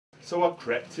So I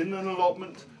crept in an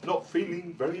allotment, not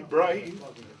feeling very brave.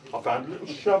 I found a little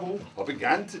shovel, I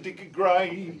began to dig a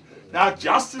grave. Now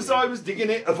just as I was digging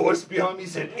it, a voice behind me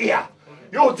said, "Here,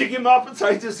 you're digging my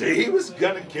potatoes, he was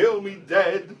gonna kill me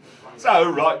dead." So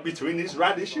right between his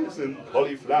radishes and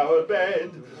cauliflower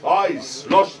bed, I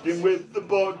sloshed him with the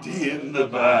body in the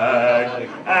bag.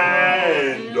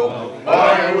 And off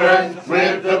I went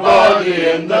with the body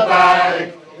in the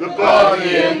bag, the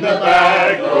body in the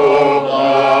bag, oh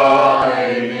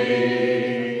blimey.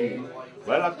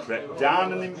 Well, I crept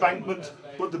down an embankment,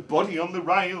 put the body on the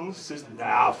rails, says,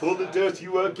 "Now for the dirty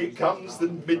work, here comes the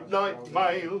midnight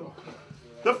mail."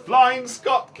 The Flying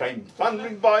Scot came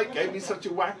thundering by, gave me such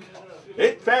a whack.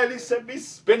 It fairly set me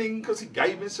spinning, 'cause he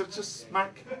gave me such a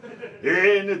smack.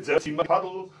 In a dirty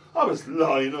puddle, I was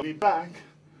lying on my back,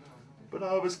 but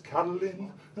I was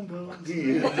cuddling and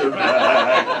only in the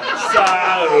rag. So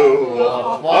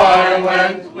off I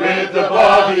went with the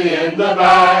body in the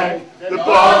bag, the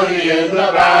body in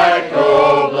the bag,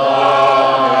 oh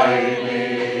blimey.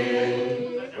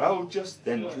 Well, just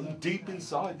then from deep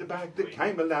inside the bag there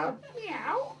came a loud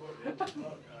meow.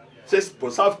 Says,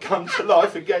 "Puss, I've come to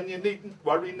life again, you needn't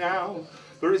worry now.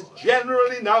 For it's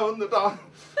generally known that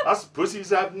us pussies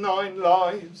have 9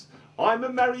 lives. I'm a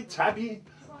married tabby,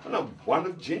 and I'm one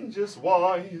of Ginger's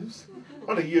wives.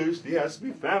 And I usually has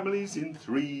me families in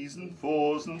 3s and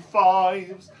 4s and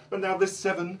 5s. But now there's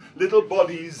 7 little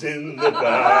bodies in the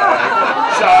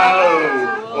bag." So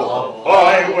off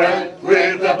I went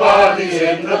with the bodies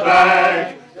in the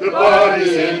bag, the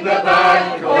bodies in the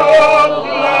bag, oh,